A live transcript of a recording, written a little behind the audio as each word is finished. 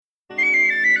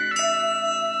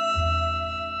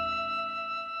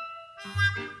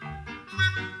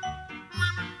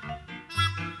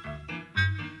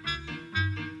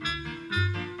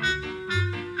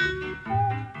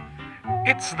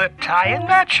It's the Ty and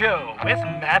Matt Show with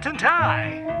Matt and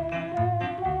Ty.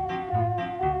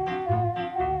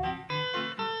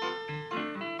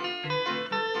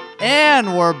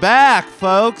 And we're back,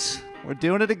 folks. We're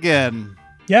doing it again.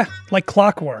 Yeah, like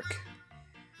clockwork.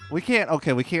 We can't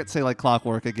say like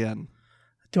clockwork again.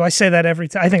 Do I say that every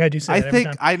time? I think I do say that every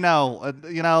time. I know.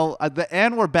 The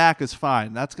 "and we're back" is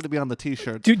fine. That's going to be on the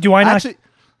T-shirt. Do I not? Actually,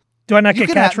 do I not get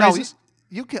catchphrases?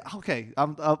 You can. Okay.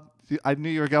 I knew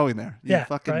you were going there. You Yeah,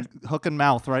 fucking right. hook and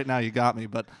mouth right now. You got me.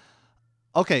 But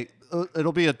okay,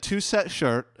 it'll be a 2-set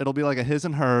shirt. It'll be like a his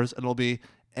and hers. It'll be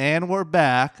 "and we're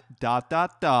back." ...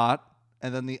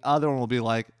 And then the other one will be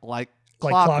like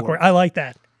clockwork. I like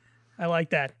that. I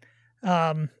like that.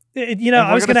 I was we're going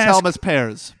to tell ask. them as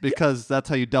pairs because that's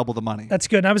how you double the money. That's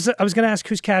good. I was going to ask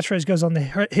whose catchphrase goes on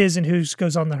the his and whose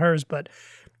goes on the hers, but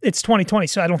it's 2020,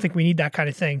 so I don't think we need that kind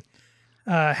of thing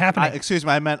happening. Excuse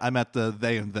me, I meant the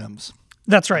they and thems.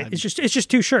 That's right. It's just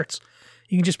two shirts.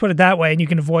 You can just put it that way, and you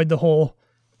can avoid the whole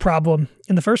problem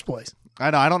in the first place. I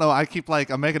know. I don't know. I keep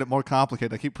I'm making it more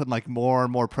complicated. I keep putting more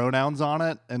and more pronouns on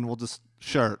it, and we'll just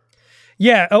shirt.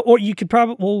 Yeah, or you could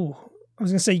probably. Well, I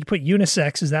was going to say you could put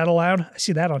unisex. Is that allowed? I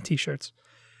see that on T-shirts.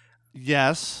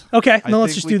 Yes. Okay, No,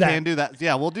 let's just do that. Can do that.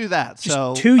 Yeah, we'll do that. Just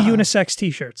so two unisex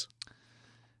T-shirts.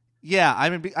 Yeah, I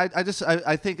mean,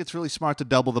 I think it's really smart to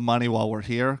double the money while we're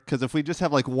here, because if we just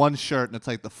have like one shirt and it's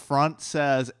like the front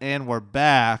says "and we're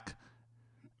back,"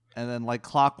 and then like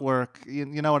clockwork, you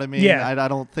know what I mean? Yeah. I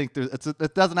don't think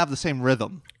it doesn't have the same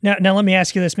rhythm. Now let me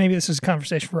ask you this. Maybe this is a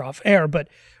conversation for off air, but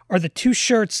are the two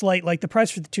shirts like the price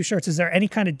for the two shirts? Is there any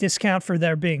kind of discount for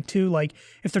there being two? Like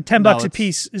if they're $10 a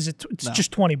piece, is it? It's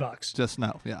just $20. Just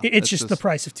no, yeah. It's just the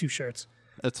price of two shirts.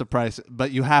 It's a price, but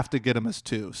you have to get them as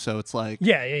two. So it's like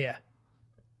Yeah.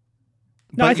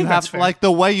 No, I think that's fair. Like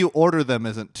the way you order them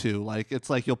isn't two. Like it's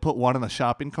like you'll put one in the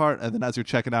shopping cart, and then as you're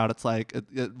checking out, it's like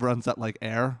it runs that like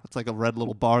air. It's like a red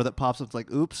little bar that pops up. It's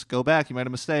like, oops, go back. You made a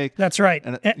mistake. That's right.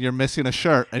 And you're missing a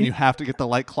shirt, and you have to get the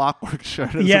light clockwork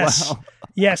shirt as well.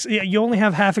 Yes. You only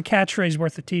have half a catchphrase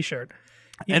worth of T-shirt.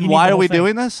 And why are we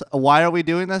doing this? Why are we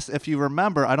doing this? If you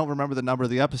remember, I don't remember the number of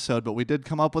the episode, but we did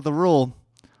come up with a rule: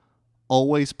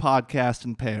 always podcast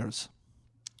in pairs.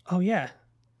 Oh yeah.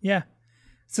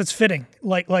 So it's fitting.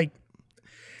 Like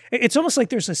it's almost like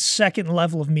there's a second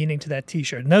level of meaning to that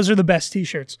T-shirt, and those are the best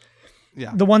T-shirts.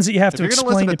 Yeah, the ones that you have to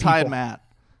explain to people. Ty and Matt,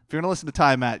 if you're gonna listen to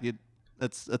Ty and Matt,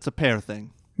 it's a pair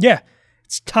thing. Yeah,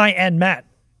 it's Ty and Matt.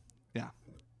 Yeah,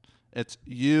 it's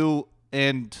you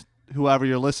and whoever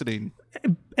you're listening.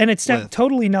 And it's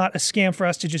totally not a scam for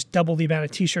us to just double the amount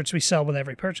of T-shirts we sell with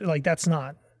every purchase. Like that's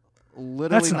not.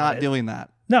 Literally not doing that.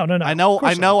 No. I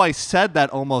know. I said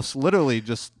that almost literally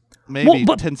just. Maybe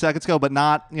 10 seconds ago, but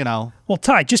not, Well,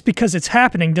 Ty, just because it's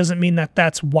happening doesn't mean that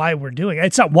that's why we're doing it.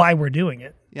 It's not why we're doing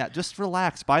it. Yeah, just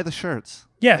relax. Buy the shirts.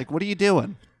 Yeah. Like, what are you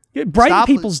doing? Brighten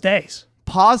people's days.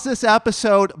 Pause this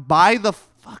episode. Buy the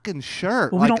fucking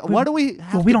shirt. Well, what do we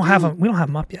have we don't have them. We don't have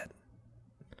them up yet.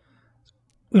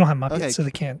 We don't have them up yet, so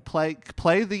they can't.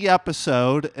 Play the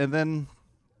episode and then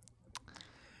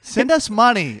send us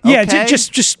money. Yeah, okay?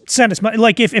 just send us money.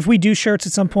 Like if we do shirts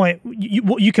at some point,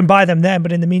 you can buy them then.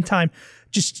 But in the meantime,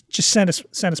 just send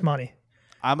us money.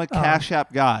 I'm a Cash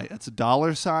App guy. It's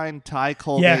 $, Ty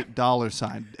Colgate,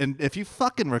 $. And if you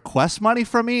fucking request money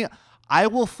from me, I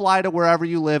will fly to wherever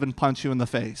you live and punch you in the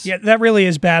face. Yeah, that really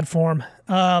is bad form.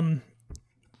 It's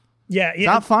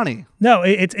not funny. No,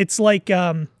 it's like.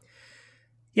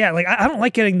 Like I don't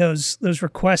like getting those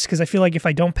requests because I feel like if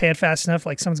I don't pay it fast enough,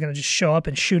 like someone's gonna just show up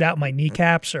and shoot out my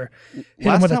kneecaps or hit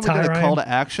them with a tie. Last time we did a iron. call to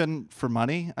action for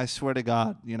money, I swear to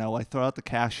God, I throw out the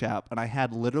Cash App and I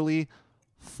had literally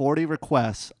 40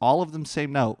 requests, all of them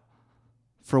same note,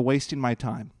 for wasting my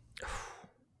time.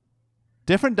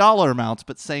 Different dollar amounts,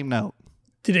 but same note.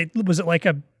 Was it like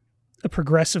a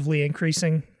progressively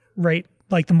increasing rate?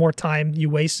 Like the more time you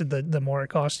wasted, the more it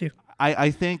cost you?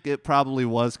 I think it probably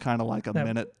was kind of like a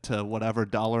minute to whatever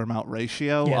dollar amount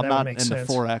ratio. Yeah, I'm not into sense.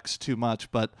 4X too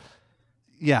much, but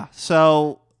yeah.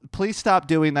 So please stop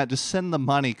doing that. Just send the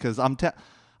money because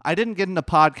I didn't get into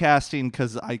podcasting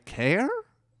because I care.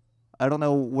 I don't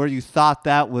know where you thought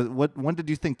that was. When did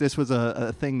you think this was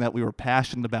a thing that we were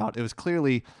passionate about? It was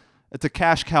clearly, it's a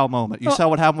cash cow moment. You saw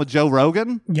what happened with Joe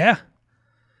Rogan? Yeah.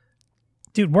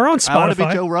 Dude, we're on Spotify. I want to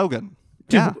be Joe Rogan.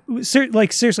 Dude,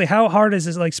 seriously, how hard is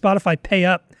this? Like Spotify, pay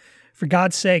up, for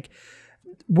God's sake.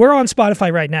 We're on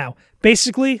Spotify right now.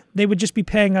 Basically, they would just be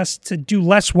paying us to do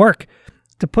less work,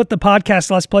 to put the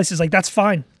podcast less places. Like, that's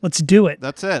fine. Let's do it.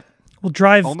 That's it. We'll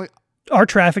drive our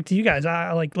traffic to you guys.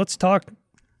 Let's talk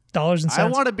dollars and cents. I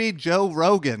want to be Joe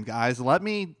Rogan, guys. Let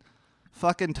me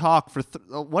fucking talk for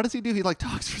what does he do? He like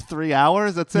talks for 3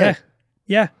 hours. That's Yeah. it.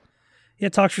 Yeah. Yeah.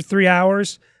 Talks for 3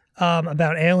 hours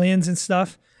about aliens and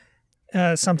stuff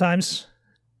sometimes.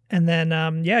 And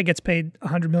then, gets paid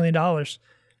 $100 million.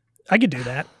 I could do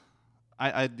that.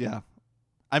 Yeah.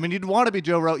 I mean, you'd want to be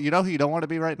Joe Rogan. You know who you don't want to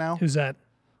be right now? Who's that?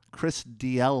 Chris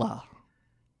D'Elia.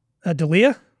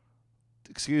 D'Elia?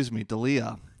 Excuse me,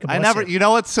 D'Elia. God I bless never. You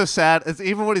know what's so sad? It's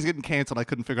even when he's getting canceled, I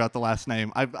couldn't figure out the last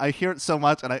name. I hear it so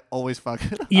much, and I always fuck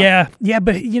it up. Yeah. Yeah,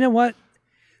 but you know what?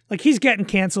 Like, he's getting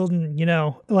canceled, and,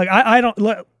 like, I don't,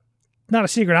 not a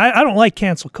secret, I don't like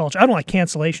cancel culture. I don't like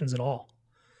cancellations at all.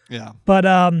 Yeah. But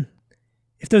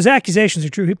if those accusations are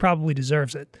true, he probably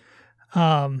deserves it.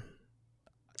 And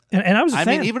I was a fan.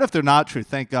 I mean, even if they're not true,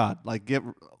 thank God. Like,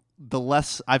 the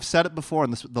less I've said it before,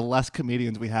 and the less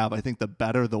comedians we have, I think the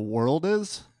better the world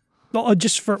is. Well,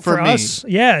 just for me. us.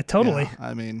 Yeah, totally. Yeah,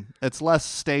 I mean, it's less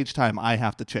stage time I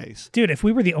have to chase. Dude, if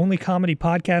we were the only comedy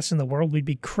podcast in the world, we'd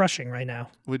be crushing right now.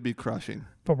 We'd be crushing.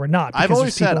 But we're not. I've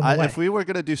always said, if if we were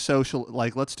going to do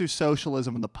let's do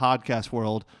socialism in the podcast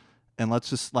world, and let's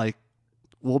just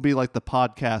we'll be like the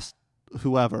podcast,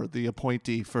 whoever, the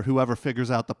appointee for whoever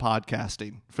figures out the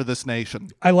podcasting for this nation.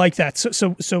 I like that.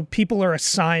 So people are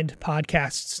assigned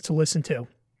podcasts to listen to.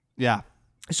 Yeah.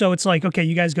 So it's like, okay,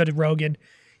 you guys go to Rogan,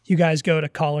 you guys go to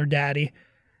Call Her Daddy,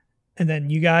 and then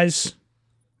you guys,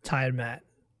 Ty and Matt.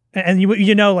 And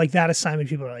like that assignment,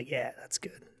 people are like, yeah, that's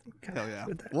good. Hell yeah.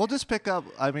 We'll just pick up,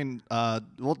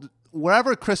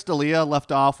 wherever Chris D'Elia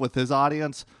left off with his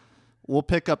audience, we'll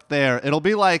pick up there. It'll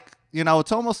be like,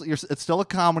 it's almost, it's still a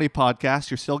comedy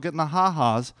podcast. You're still getting the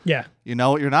ha-has. Yeah. You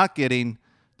know what you're not getting?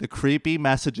 The creepy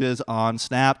messages on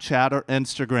Snapchat or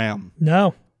Instagram.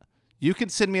 No. You can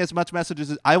send me as much messages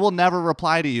as I will never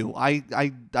reply to you.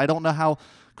 I don't know how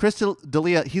Chris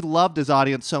D'Elia, he loved his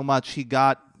audience so much. He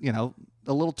got,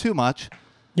 a little too much.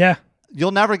 Yeah.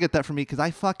 You'll never get that from me because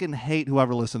I fucking hate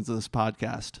whoever listens to this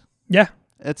podcast. Yeah.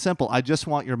 It's simple. I just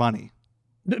want your money.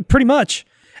 Pretty much.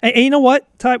 And you know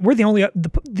what, Ty? We're the only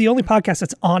podcast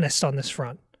that's honest on this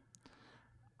front.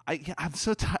 I'm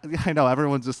so tired. I know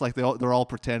everyone's just like they're all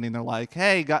pretending. They're like,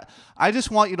 "Hey, I just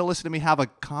want you to listen to me have a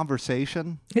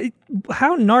conversation."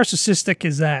 How narcissistic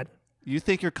is that? You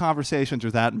think your conversations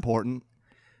are that important?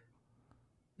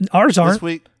 Ours aren't. This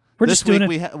week, we're just doing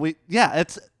it.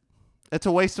 It's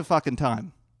a waste of fucking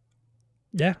time.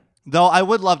 Yeah. Though I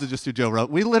would love to just do Joe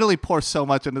Rogan. We literally pour so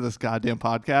much into this goddamn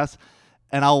podcast,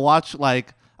 and I'll watch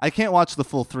I can't watch the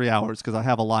full 3 hours because I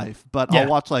have a life, but I'll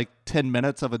watch 10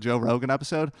 minutes of a Joe Rogan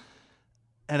episode,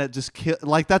 and it just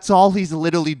that's all he's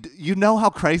literally. You know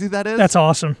how crazy that is? That's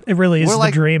awesome. It really is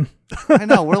the dream. I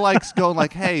know. We're going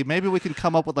hey, maybe we can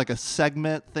come up with a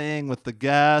segment thing with the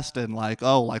guest, and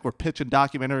we're pitching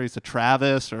documentaries to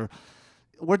Travis, or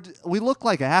we look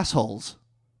like assholes.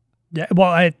 Yeah.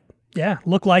 Well,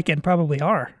 look like it and probably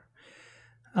are.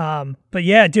 But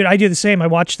yeah, dude, I do the same. I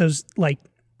watch those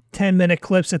 10-minute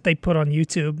clips that they put on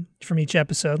YouTube from each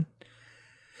episode.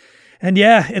 And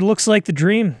yeah, it looks like the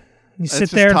dream. You sit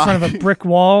there in front of a brick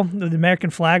wall with the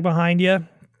American flag behind you,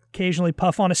 occasionally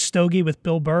puff on a stogie with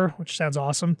Bill Burr, which sounds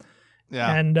awesome.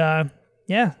 Yeah. And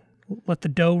let the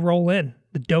dough roll in.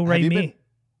 The do-re-mi.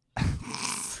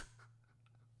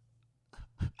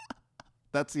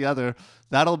 That's the other.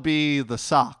 That'll be the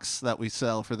socks that we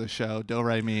sell for the show. Do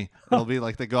re mi. It'll be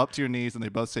they go up to your knees and they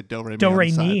both say do re mi. Do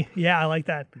re mi. Yeah, I like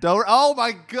that. Oh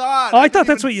my god. Oh, I thought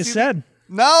that's what you said.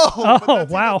 No. Oh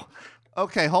wow.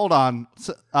 Okay, hold on.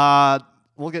 So,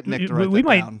 we'll get Nick to write that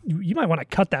down. You might want to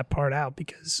cut that part out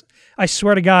because I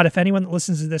swear to God, if anyone that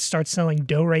listens to this starts selling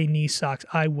do re mi socks,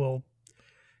 I will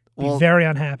be very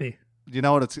unhappy. You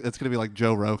know what? It's going to be like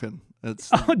Joe Rogan.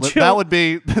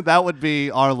 That would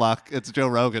be our luck. It's Joe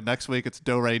Rogan. Next week it's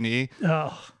Do Re Mi.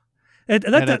 Oh,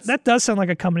 that does sound like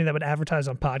a company that would advertise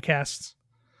on podcasts.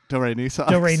 Do Re Mi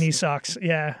socks. Do Re Mi socks.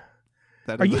 Yeah.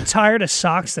 Are you tired of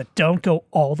socks that don't go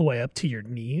all the way up to your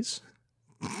knees?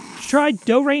 Try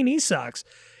Do Re Mi socks.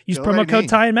 Use promo code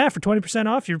Ty and Matt for 20%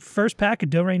 off your first pack of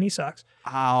Do Re Mi socks.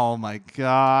 Oh my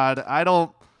god!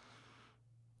 I'm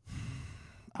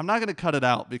not going to cut it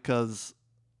out because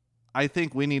I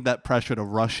think we need that pressure to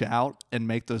rush out and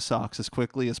make those socks as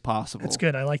quickly as possible. That's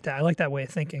good. I like that. I like that way of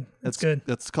thinking. That's good.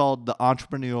 It's called the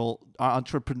entrepreneurial.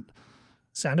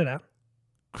 Sound it out.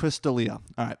 Chris D'Elia.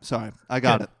 All right. Sorry. I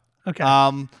got it. Okay.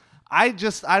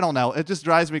 I don't know. It just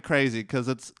drives me crazy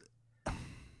because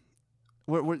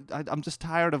I'm just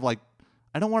tired of I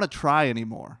don't want to try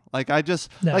anymore. How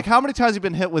many times have you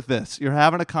been hit with this? You're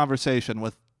having a conversation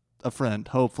with a friend,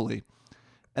 hopefully,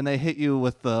 and they hit you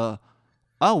with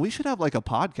we should have a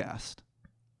podcast.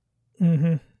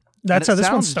 Mm-hmm. That's how this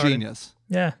one started. Genius.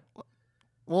 Yeah.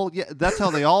 Well, yeah, that's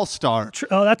how they all start.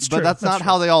 Oh, that's true. But that's not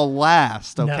how they all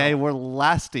last. Okay, No. we're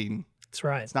lasting. That's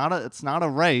right. It's not a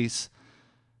race.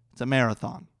 It's a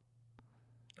marathon.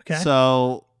 Okay.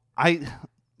 So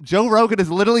Joe Rogan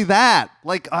is literally that.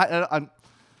 Like I'm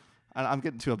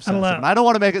getting too obsessive. know. And I don't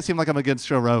want to make it seem like I'm against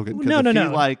Joe Rogan. 'Cause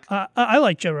no. I I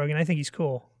like Joe Rogan. I think he's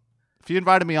cool. If you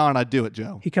invited me on, I'd do it,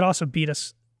 Joe. He could also beat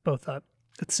us both up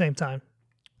at the same time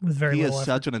with very He little is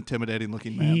effort. such an intimidating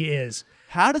looking man. He is.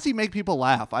 How does he make people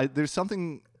laugh? There's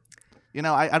something,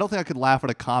 I don't think I could laugh at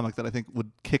a comic that I think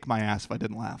would kick my ass if I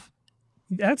didn't laugh.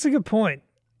 That's a good point.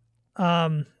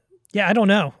 Yeah, I don't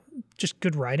know. Just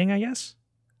good writing, I guess.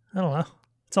 I don't know.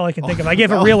 That's all I can think of. I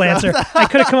gave a real answer. I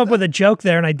could have come up with a joke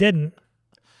there, and I didn't.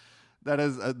 That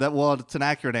is well, it's an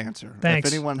accurate answer. Thanks.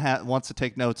 If anyone wants to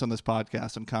take notes on this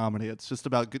podcast on comedy, it's just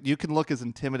about you can look as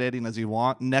intimidating as you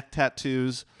want. Neck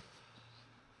tattoos,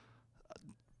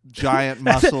 giant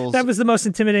muscles. That was the most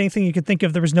intimidating thing you could think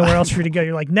of. There was nowhere else for you to go.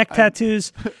 You're like, neck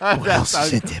tattoos. What else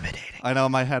is intimidating? I know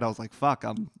in my head I was like, fuck,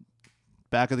 I'm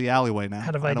back of the alleyway now.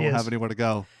 Out of I don't ideas. have anywhere to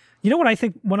go. You know what I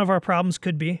think one of our problems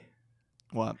could be?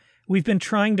 What? We've been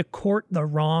trying to court the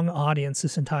wrong audience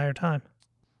this entire time.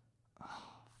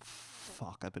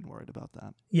 Fuck, I've been worried about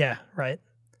that. Yeah, right.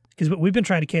 Because we've been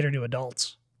trying to cater to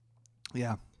adults.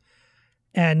 Yeah.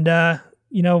 And, I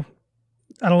don't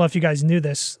know if you guys knew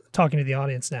this, talking to the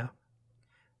audience now.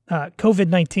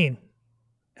 COVID-19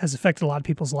 has affected a lot of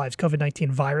people's lives.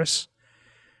 COVID-19 virus.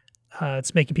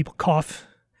 It's making people cough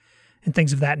and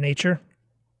things of that nature.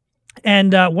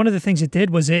 And one of the things it did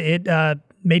was it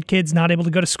made kids not able to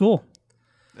go to school.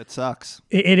 It sucks.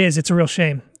 It is. It's a real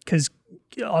shame because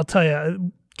I'll tell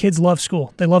you, kids love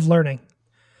school. They love learning.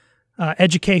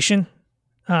 Education,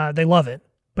 they love it.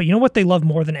 But you know what they love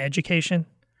more than education?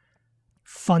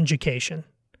 Funjucation.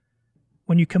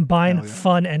 When you combine Hell yeah.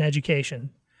 fun and education.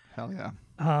 Hell yeah.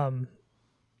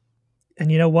 And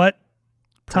you know what?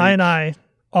 Ty and I,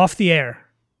 off the air,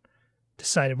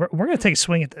 decided we're going to take a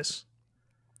swing at this.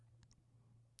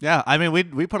 Yeah, I mean,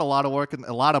 we put a lot of work in,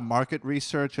 a lot of market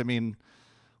research. I mean,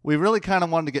 we really kind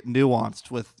of wanted to get nuanced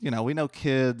with, we know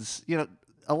kids,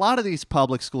 a lot of these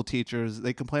public school teachers,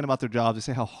 they complain about their jobs. They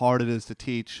say how hard it is to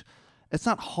teach. It's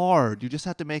not hard. You just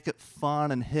have to make it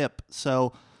fun and hip.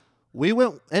 So we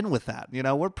went in with that.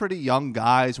 We're pretty young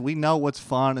guys. We know what's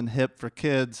fun and hip for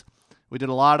kids. We did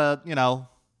a lot of, we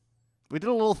did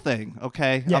a little thing,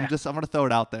 okay? Yeah. I'm going to throw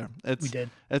it out there. We did.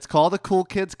 It's called the Cool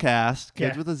Kids Cast.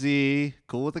 Kids Yeah. with a Z,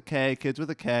 cool with a K, kids with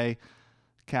a K,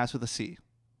 cast with a C.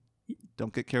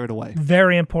 Don't get carried away.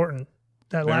 Very important.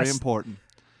 Very important.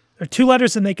 There are two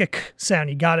letters that make a k sound.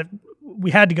 You got it.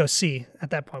 We had to go C at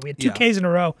that point. We had two Yeah. Ks in a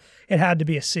row. It had to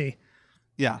be a C.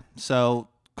 Yeah. So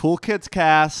Cool Kids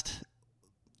Cast.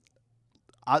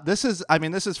 This is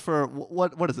for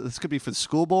what is it? This could be for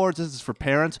school boards. This is for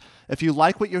parents. If you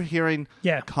like what you're hearing,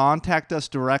 Yeah. contact us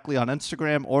directly on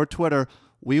Instagram or Twitter.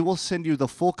 We will send you the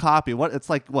full copy. It's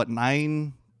like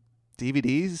 9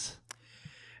 DVDs?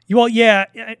 Well, yeah.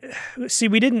 See,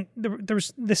 we didn't. There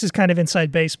was. This is kind of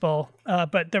inside baseball,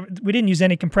 but we didn't use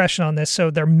any compression on this, so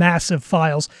they're massive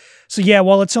files. So yeah,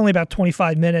 while it's only about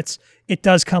 25 minutes, it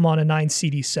does come on a 9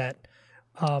 CD set.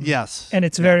 Yes. And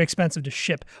it's very expensive to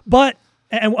ship. But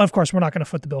and of course, we're not going to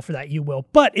foot the bill for that. You will,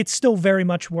 but it's still very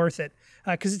much worth it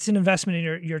because it's an investment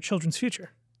in your children's future.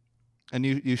 And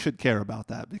you should care about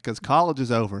that because college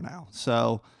is over now.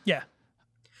 So Yeah.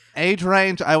 age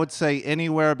range, I would say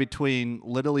anywhere between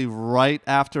literally right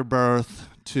after birth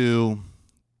to,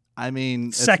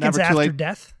 it's Seconds never too after late.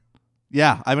 death.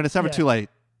 Yeah, it's never Yeah. too late.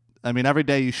 Every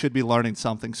day you should be learning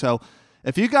something. So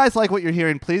if you guys like what you're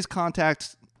hearing, please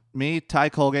contact me, Ty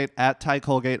Colgate, at Ty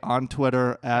Colgate on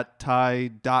Twitter, at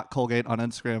Ty.Colgate on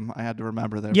Instagram. I had to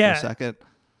remember there Yeah. for a second.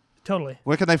 Totally.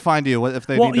 Where can they find you if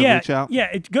they need to reach out?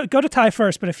 Yeah, go to Ty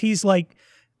first, but if he's like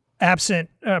absent,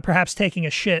 perhaps taking a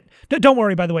shit, don't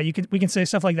worry, by the way, we can say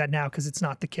stuff like that now because it's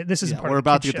not the kid. This isn't part we're of the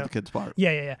about to kid get to show. the kids part.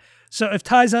 Yeah. So if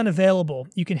Ty's unavailable,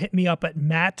 you can hit me up at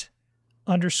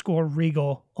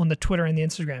Matt_Regal on the Twitter and the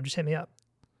Instagram. Just hit me up.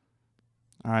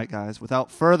 All right, guys.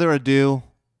 Without further ado,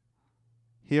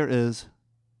 here is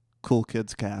Cool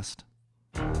Kids Cast.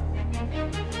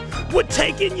 We're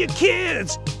taking your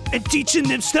kids and teaching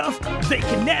them stuff they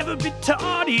can never be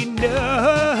taught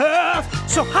enough.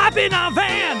 So hop in our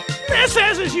van as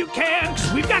fast as you can,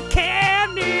 'cause we've got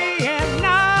candy and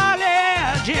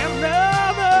knowledge and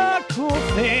other cool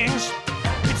things.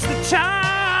 It's the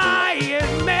Ty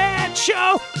and Matt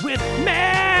Show with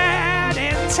Matt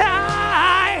and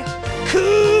Ty.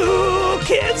 Cool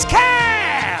Kids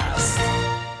Cast.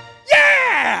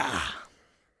 Yeah!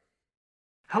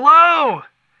 Hello?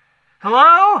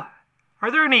 Hello? Are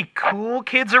there any cool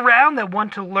kids around that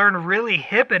want to learn really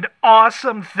hip and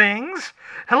awesome things?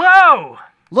 Hello!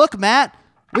 Look, Matt,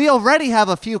 we already have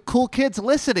a few cool kids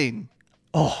listening.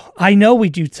 Oh, I know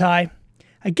we do, Ty.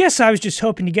 I guess I was just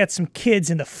hoping to get some kids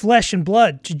in the flesh and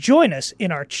blood to join us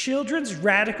in our Children's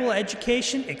Radical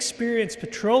Education Experience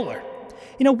Patroller.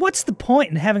 You know, what's the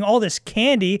point in having all this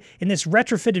candy in this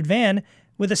retrofitted van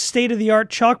with a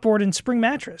state-of-the-art chalkboard and spring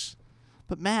mattress?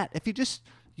 But Matt, if you just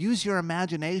use your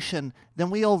imagination, then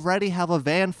we already have a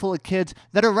van full of kids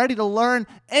that are ready to learn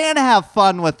and have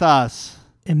fun with us.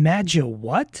 Imagine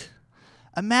what?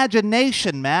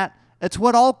 Imagination, Matt. It's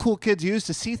what all cool kids use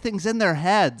to see things in their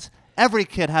heads. Every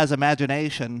kid has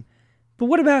imagination. But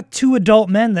what about two adult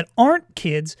men that aren't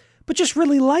kids, but just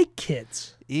really like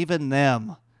kids? Even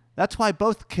them. That's why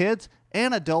both kids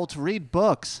and adults read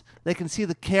books. They can see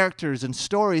the characters and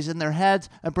stories in their heads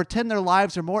and pretend their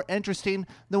lives are more interesting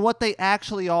than what they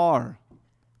actually are.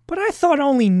 But I thought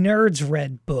only nerds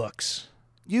read books.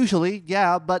 Usually,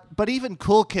 yeah, but even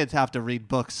cool kids have to read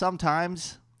books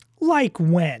sometimes. Like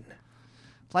when?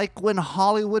 Like when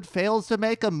Hollywood fails to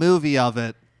make a movie of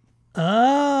it.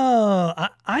 Oh,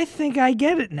 I think I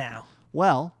get it now.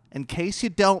 Well, in case you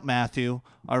don't, Matthew,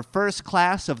 our first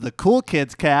class of the Cool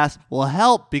Kids cast will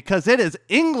help because it is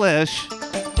English.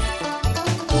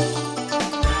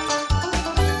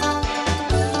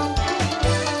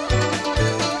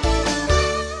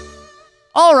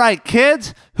 All right,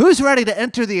 kids, who's ready to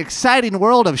enter the exciting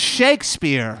world of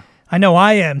Shakespeare? I know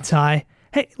I am, Ty.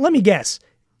 Hey, let me guess.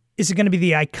 Is it going to be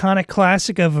the iconic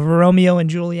classic of Romeo and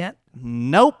Juliet?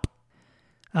 Nope.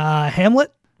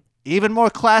 Hamlet? Even more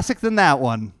classic than that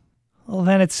one. Well,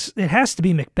 then it has to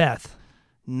be Macbeth.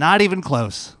 Not even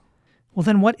close. Well,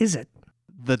 then what is it?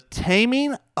 The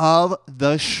Taming of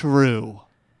the Shrew.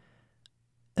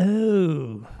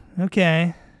 Oh,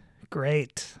 okay.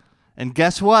 Great. And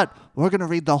guess what? We're going to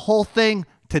read the whole thing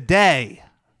today.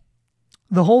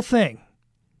 The whole thing?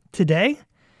 Today?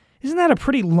 Isn't that a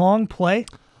pretty long play?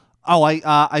 Oh,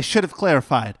 I should have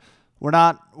clarified. We're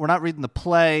not reading the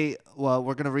play. Well,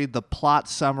 we're going to read the plot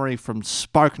summary from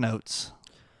SparkNotes.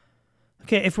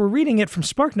 Okay, if we're reading it from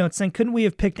SparkNotes, then couldn't we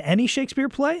have picked any Shakespeare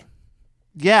play?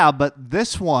 Yeah, but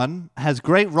this one has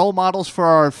great role models for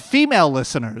our female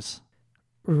listeners.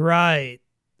 Right.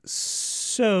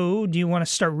 So, do you want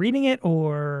to start reading it,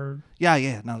 or...?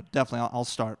 Yeah, no, definitely. I'll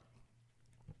start.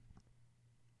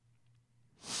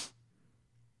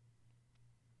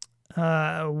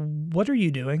 What are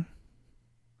you doing?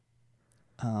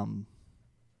 I'm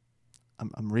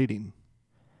reading.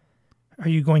 Are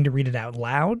you going to read it out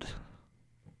loud?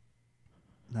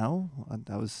 No,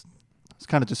 I was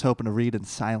kind of just hoping to read in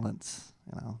silence.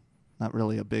 Not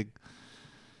really a big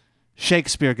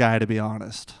Shakespeare guy, to be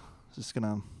honest. Just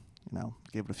gonna,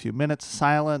 give it a few minutes of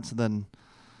silence and then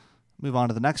move on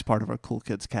to the next part of our Cool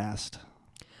Kids cast.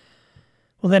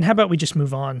 Well, then, how about we just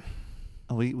move on?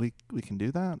 Oh, we can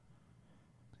do that.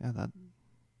 Yeah,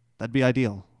 that'd be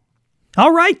ideal.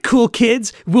 All right, cool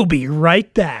kids, we'll be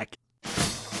right back.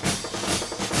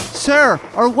 Sir,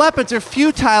 our weapons are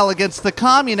futile against the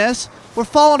communists. We're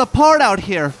falling apart out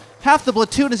here. Half the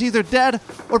platoon is either dead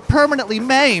or permanently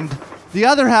maimed. The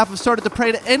other half have started to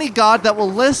pray to any god that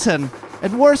will listen.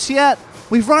 And worse yet,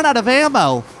 we've run out of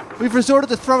ammo. We've resorted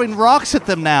to throwing rocks at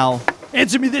them now.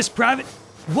 Answer me this, Private.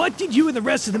 What did you and the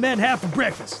rest of the men have for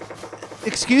breakfast?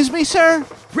 Excuse me, sir?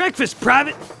 Breakfast,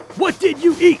 Private. What did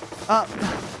you eat?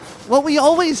 What we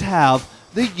always have.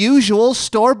 The usual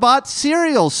store-bought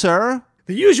cereal, sir.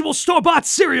 The usual store-bought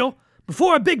cereal?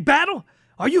 Before a big battle?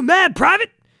 Are you mad,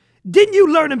 Private? Didn't you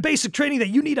learn in basic training that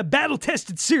you need a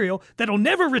battle-tested cereal that'll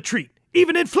never retreat,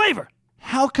 even in flavor?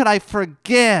 How could I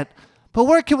forget? But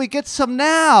where can we get some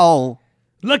now?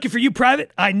 Lucky for you,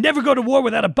 Private, I never go to war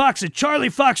without a box of Charlie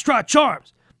Foxtrot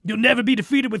Charms. You'll never be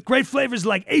defeated with great flavors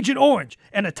like Agent Orange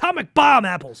and Atomic Bomb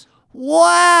apples.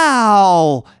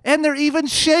 Wow! And they're even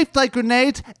shaped like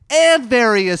grenades and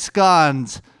various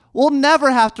guns. We'll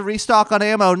never have to restock on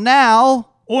ammo now.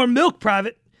 Or milk,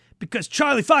 Private, because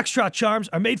Charlie Foxtrot Charms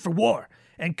are made for war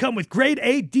and come with grade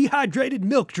A dehydrated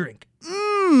milk drink.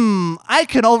 I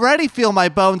can already feel my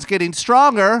bones getting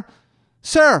stronger.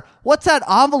 Sir, what's that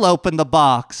envelope in the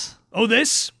box? Oh,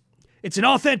 this? It's an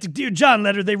authentic Dear John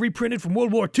letter they reprinted from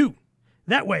World War II.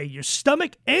 That way, your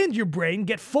stomach and your brain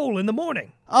get full in the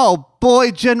morning. Oh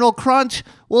boy, General Crunch,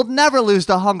 we'll never lose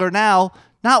to hunger now.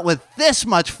 Not with this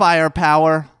much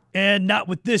firepower. And not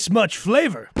with this much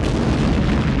flavor.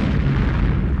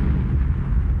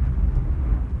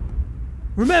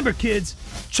 Remember, kids,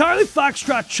 Charlie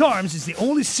Foxtrot Charms is the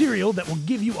only cereal that will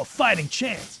give you a fighting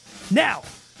chance. Now,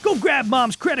 go grab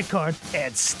Mom's credit card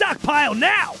and stockpile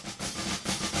now!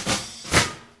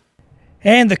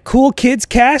 And the Cool Kids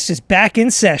cast is back in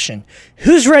session.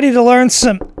 Who's ready to learn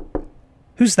some...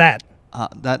 Who's that?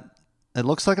 It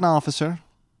looks like an officer.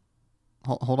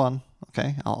 Hold on.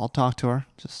 Okay, I'll talk to her.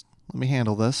 Just let me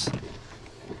handle this.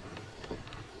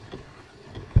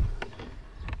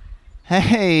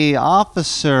 Hey,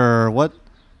 officer, what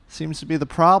seems to be the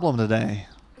problem today?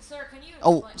 Sir, can you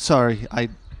Oh, sorry. I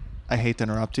hate to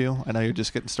interrupt you. I know you're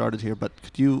just getting started here, but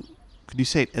could you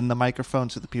say it in the microphone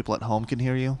so the people at home can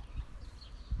hear you?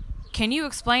 Can you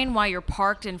explain why you're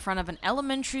parked in front of an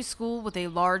elementary school with a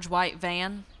large white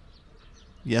van?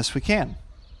 Yes, we can.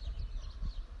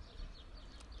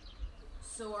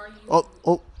 So are you...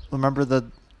 Oh, remember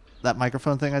that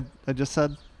microphone thing I just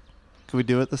said? Can we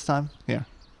do it this time? Here.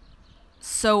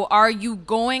 So are you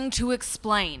going to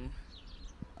explain?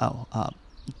 Oh,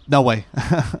 no way.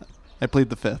 I plead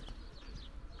the fifth.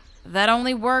 That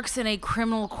only works in a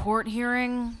criminal court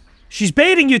hearing? She's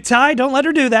baiting you, Ty. Don't let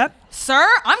her do that. Sir,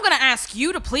 I'm going to ask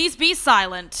you to please be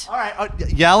silent. All right,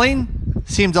 yelling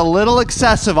seems a little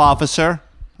excessive, officer.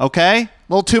 Okay? A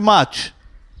little too much.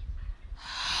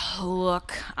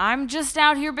 Look, I'm just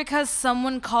out here because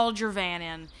someone called your van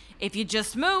in. If you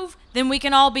just move, then we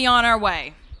can all be on our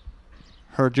way.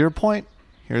 Heard your point.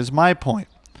 Here's my point.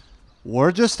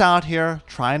 We're just out here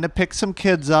trying to pick some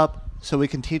kids up so we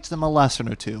can teach them a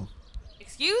lesson or two.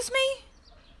 Excuse me?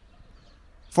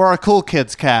 For our Cool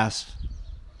Kids cast.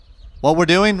 What we're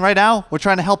doing right now, we're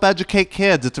trying to help educate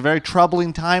kids. It's a very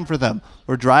troubling time for them.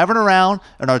 We're driving around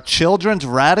in our Children's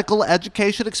Radical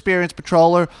Education Experience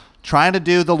Patroller trying to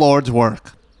do the Lord's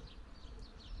work.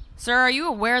 Sir, are you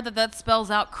aware that that spells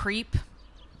out creep?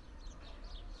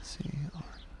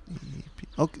 C-R-E-P.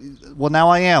 Okay, well, now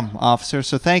I am, officer,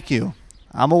 so thank you.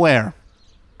 I'm aware.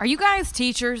 Are you guys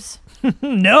teachers?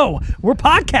 No, we're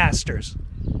podcasters.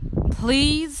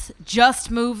 Please just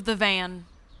move the van.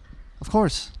 Of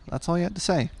course. That's all you had to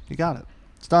say. You got it.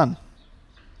 It's done.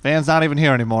 Van's not even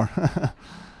here anymore.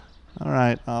 All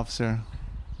right, officer.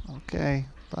 Okay,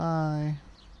 bye.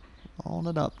 Rolling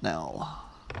it up now.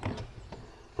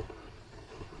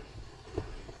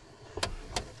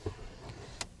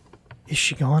 Is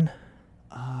she gone?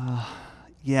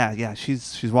 Yeah.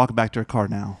 She's walking back to her car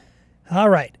now. All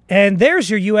right. And there's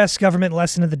your U.S. government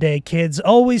lesson of the day, kids.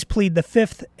 Always plead the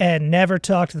fifth and never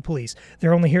talk to the police.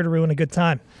 They're only here to ruin a good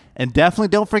time. And definitely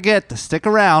don't forget to stick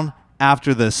around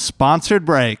after this sponsored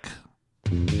break.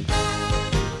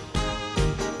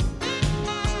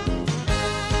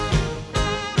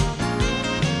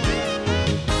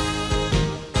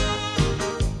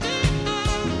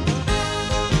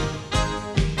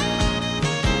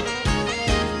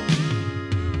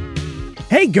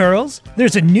 Hey girls,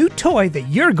 there's a new toy that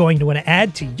you're going to want to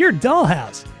add to your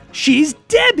dollhouse. She's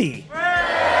Debbie!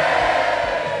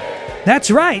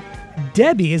 That's right,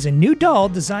 Debbie is a new doll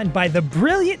designed by the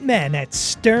brilliant men at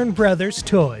Stern Brothers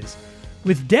Toys.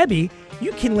 With Debbie,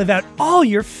 you can live out all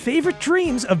your favorite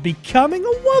dreams of becoming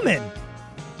a woman.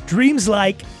 Dreams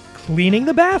like cleaning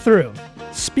the bathroom,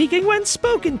 speaking when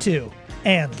spoken to,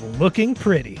 and looking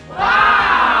pretty.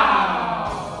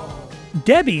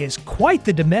 Debbie is quite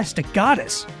the domestic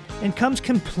goddess and comes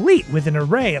complete with an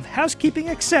array of housekeeping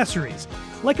accessories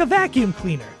like a vacuum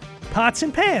cleaner, pots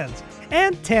and pans,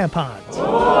 and tampons.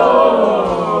 Whoa!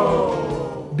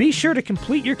 Be sure to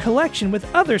complete your collection with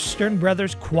other Stern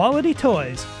Brothers quality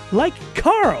toys like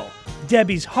Carl,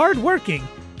 Debbie's hard-working,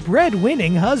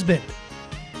 bread-winning husband.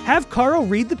 Have Carl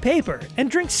read the paper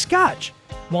and drink scotch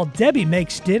while Debbie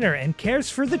makes dinner and cares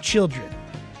for the children.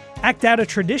 Act out a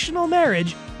traditional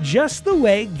marriage just the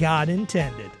way God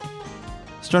intended.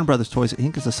 Stern Brothers Toys,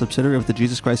 Inc. is a subsidiary of the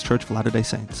Jesus Christ Church of Latter-day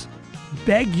Saints.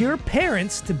 Beg your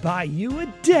parents to buy you a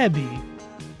Debbie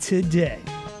today.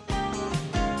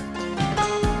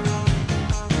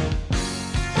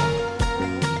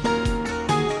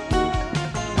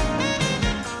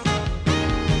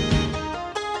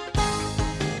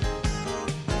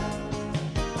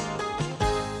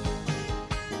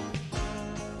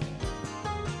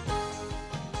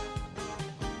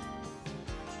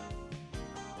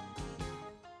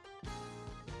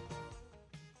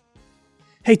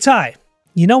 Hey, Ty,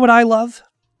 you know what I love?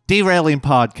 Derailing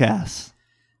podcasts.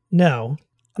 No,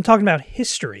 I'm talking about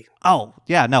history. Oh,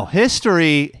 yeah, no.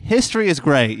 History is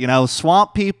great. You know,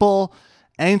 swamp people,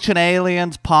 ancient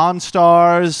aliens, Pawn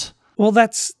Stars. Well,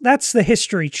 that's the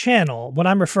History Channel. What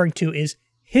I'm referring to is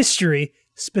history,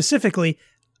 specifically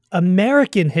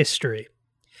American history.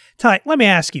 Ty, let me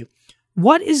ask you,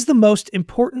 what is the most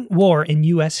important war in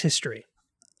U.S. history?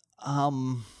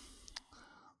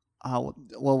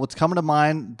 Well, what's coming to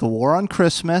mind, the war on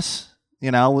Christmas,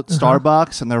 you know, with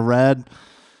Starbucks and their red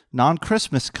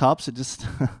non-Christmas cups. It just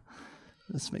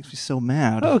This makes me so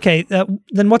mad. Okay,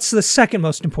 then what's the second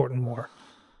most important war?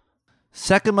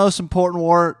 Second most important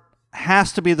war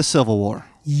has to be the Civil War.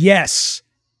 Yes.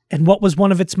 And what was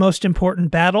one of its most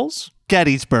important battles?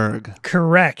 Gettysburg.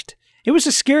 Correct. It was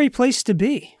a scary place to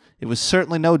be. It was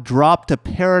certainly no drop to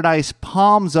Paradise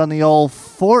Palms on the old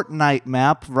Fortnite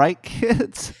map, right,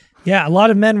 kids? Yeah, a lot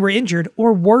of men were injured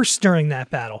or worse during that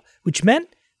battle, which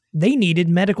meant they needed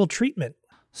medical treatment.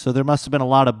 So there must have been a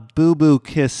lot of boo-boo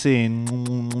kissing.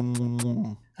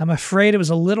 I'm afraid it was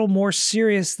a little more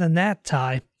serious than that,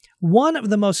 Ty. One of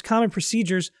the most common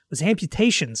procedures was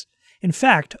amputations. In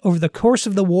fact, over the course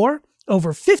of the war,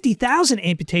 over 50,000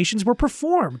 amputations were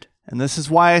performed. And this is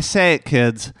why I say it,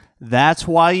 kids. That's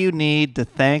why you need to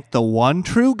thank the one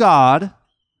true God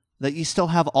that you still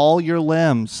have all your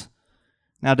limbs.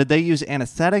 Now, did they use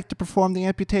anesthetic to perform the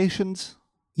amputations?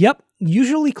 Yep,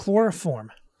 usually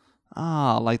chloroform.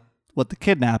 Ah, like what the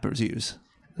kidnappers use.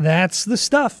 That's the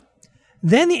stuff.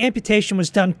 Then the amputation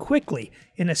was done quickly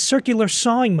in a circular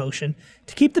sawing motion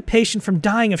to keep the patient from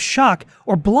dying of shock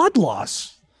or blood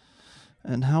loss.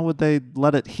 And how would they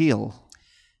let it heal?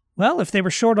 Well, if they were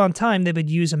short on time, they would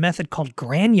use a method called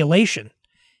granulation,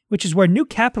 which is where new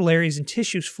capillaries and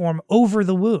tissues form over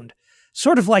the wound,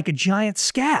 sort of like a giant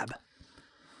scab.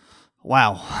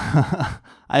 Wow.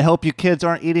 I hope you kids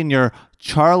aren't eating your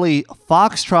Charlie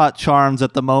Foxtrot charms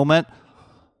at the moment.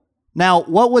 Now,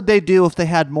 what would they do if they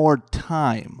had more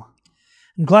time?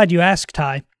 I'm glad you asked,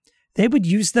 Ty. They would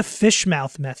use the fish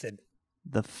mouth method.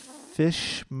 The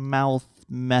fish mouth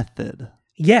method.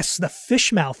 Yes, the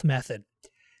fish mouth method.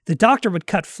 The doctor would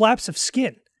cut flaps of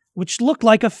skin, which looked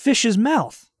like a fish's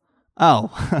mouth.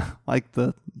 Oh, like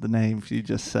the name you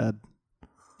just said.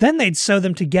 Then they'd sew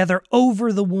them together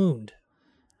over the wound.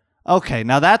 Okay,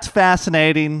 now that's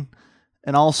fascinating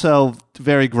and also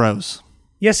very gross.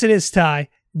 Yes, it is, Ty.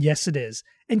 Yes, it is.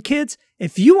 And kids,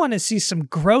 if you want to see some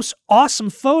gross,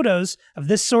 awesome photos of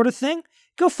this sort of thing,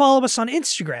 go follow us on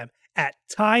Instagram at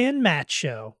Ty and Matt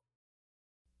Show.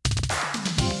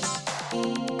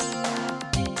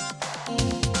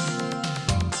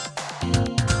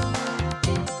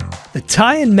 The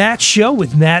Ty and Matt Show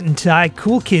with Matt and Ty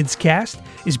Cool Kids Cast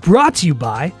is brought to you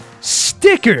by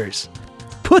stickers.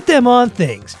 Put them on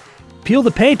things. Peel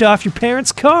the paint off your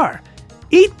parents' car.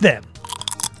 Eat them.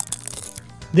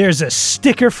 There's a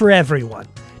sticker for everyone.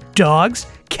 Dogs,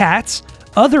 cats,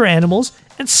 other animals,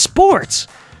 and sports.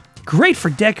 Great for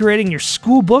decorating your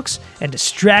school books and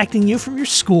distracting you from your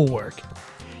schoolwork.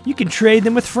 You can trade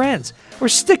them with friends or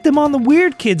stick them on the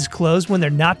weird kids' clothes when they're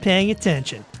not paying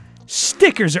attention.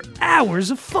 Stickers are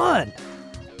hours of fun.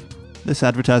 This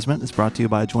advertisement is brought to you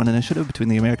by a joint initiative between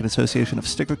the American Association of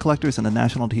Sticker Collectors and the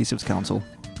National Adhesives Council.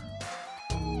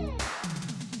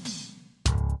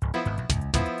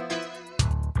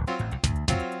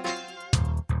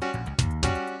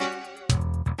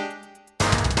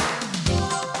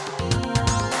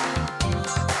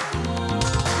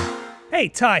 Hey,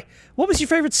 Ty, what was your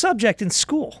favorite subject in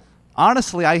school?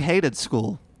 Honestly, I hated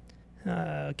school.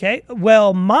 Okay,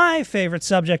 well, my favorite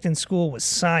subject in school was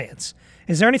science.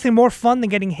 Is there anything more fun than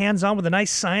getting hands-on with a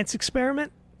nice science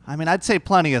experiment? I mean, I'd say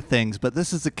plenty of things, but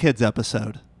this is a kids'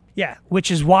 episode. Yeah, which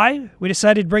is why we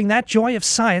decided to bring that joy of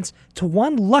science to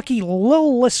one lucky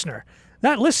little listener.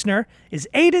 That listener is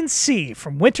Aiden C.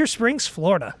 from Winter Springs,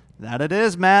 Florida. That it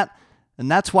is, Matt. And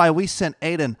that's why we sent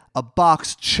Aiden a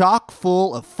box chock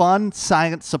full of fun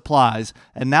science supplies.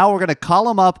 And now we're going to call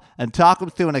him up and talk him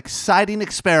through an exciting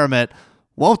experiment.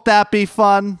 Won't that be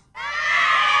fun?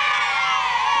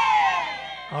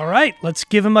 All right, let's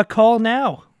give him a call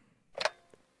now.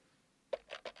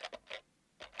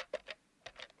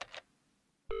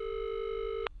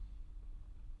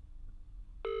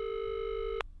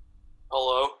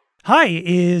 Hello? Hi,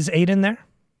 is Aiden there?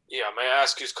 Yeah, may I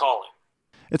ask who's calling?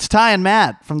 It's Ty and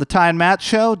Matt from the Ty and Matt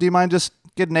Show. Do you mind just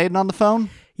getting Aiden on the phone?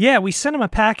 Yeah, we sent him a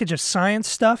package of science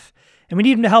stuff, and we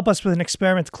need him to help us with an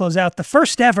experiment to close out the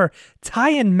first ever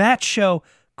Ty and Matt Show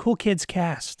Cool Kids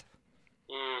Cast.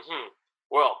 Mm-hmm.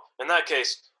 Well, in that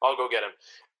case, I'll go get him.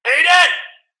 Aiden!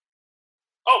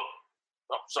 Oh,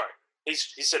 sorry.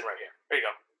 He's sitting right here. There you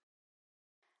go.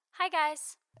 Hi,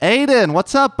 guys. Aiden,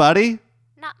 what's up, buddy?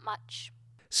 Not much.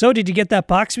 So, did you get that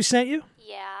box we sent you?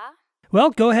 Yeah. Well,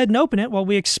 go ahead and open it while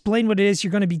we explain what it is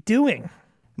you're going to be doing.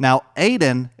 Now,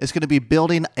 Aiden is going to be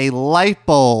building a light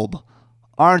bulb.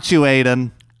 Aren't you,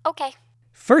 Aiden? Okay.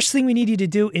 First thing we need you to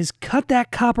do is cut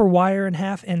that copper wire in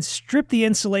half and strip the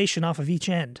insulation off of each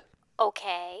end.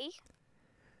 Okay.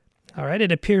 All right,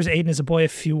 it appears Aiden is a boy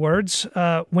of few words.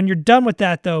 When you're done with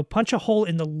that, though, punch a hole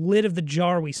in the lid of the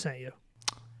jar we sent you.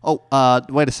 Oh,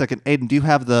 wait a second. Aiden, do you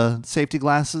have the safety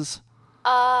glasses?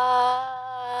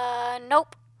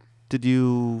 Nope. Did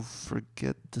you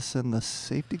forget to send the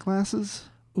safety glasses?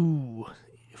 Ooh,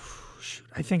 shoot.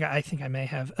 I think I may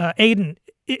have. Aiden,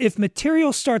 if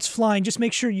material starts flying, just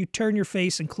make sure you turn your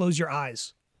face and close your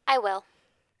eyes. I will.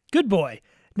 Good boy.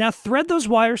 Now thread those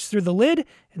wires through the lid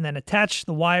and then attach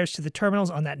the wires to the terminals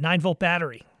on that 9-volt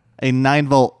battery. A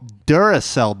 9-volt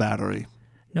Duracell battery.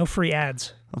 No free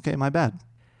ads. Okay, my bad.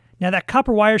 Now that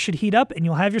copper wire should heat up and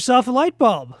you'll have yourself a light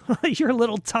bulb. You're a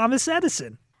little Thomas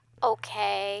Edison.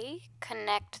 Okay.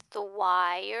 Connect the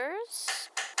wires.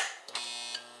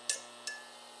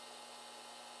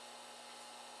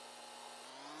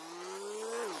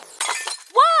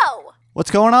 Whoa!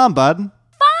 What's going on, bud?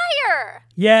 Fire!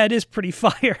 Yeah, it is pretty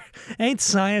fire. Ain't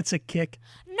science a kick?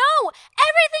 No!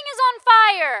 Everything is on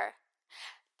fire!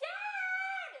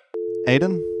 Dad!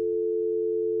 Aiden?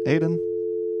 Aiden?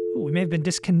 Ooh, we may have been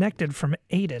disconnected from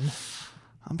Aiden.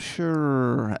 I'm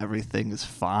sure everything is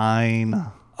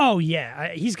fine. Oh,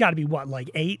 yeah. He's got to be, what, like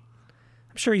 8?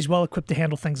 I'm sure he's well equipped to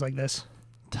handle things like this.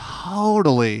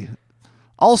 Totally.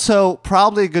 Also,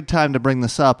 probably a good time to bring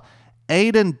this up.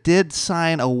 Aiden did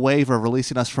sign a waiver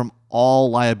releasing us from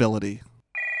all liability.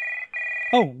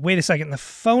 Oh, wait a second. The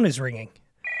phone is ringing.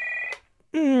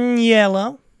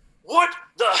 Yellow. What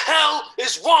the hell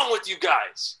is wrong with you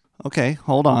guys? Okay,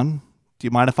 hold on. Do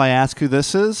you mind if I ask who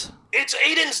this is? It's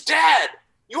Aiden's dad.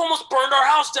 You almost burned our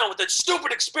house down with that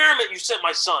stupid experiment you sent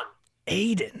my son.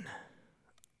 Aiden.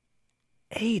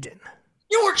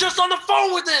 You were just on the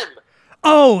phone with him.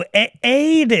 Oh,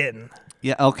 Aiden.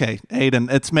 Yeah, okay, Aiden.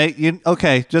 It's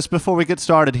okay, just before we get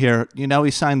started here, you know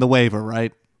he signed the waiver,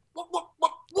 right?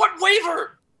 What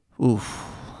waiver? Oof.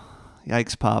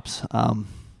 Yikes, Pops. I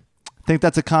think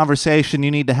that's a conversation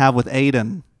you need to have with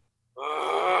Aiden.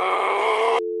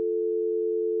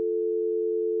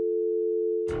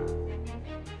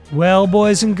 Well,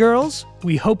 boys and girls,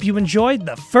 we hope you enjoyed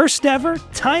the first ever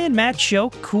Ty and Matt Show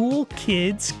Cool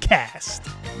Kids Cast.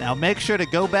 Now make sure to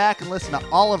go back and listen to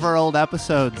all of our old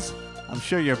episodes. I'm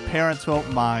sure your parents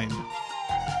won't mind.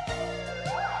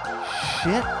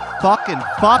 Shit, fucking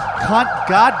fuck, cunt,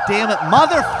 god damn it,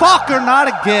 motherfucker, not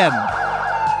again!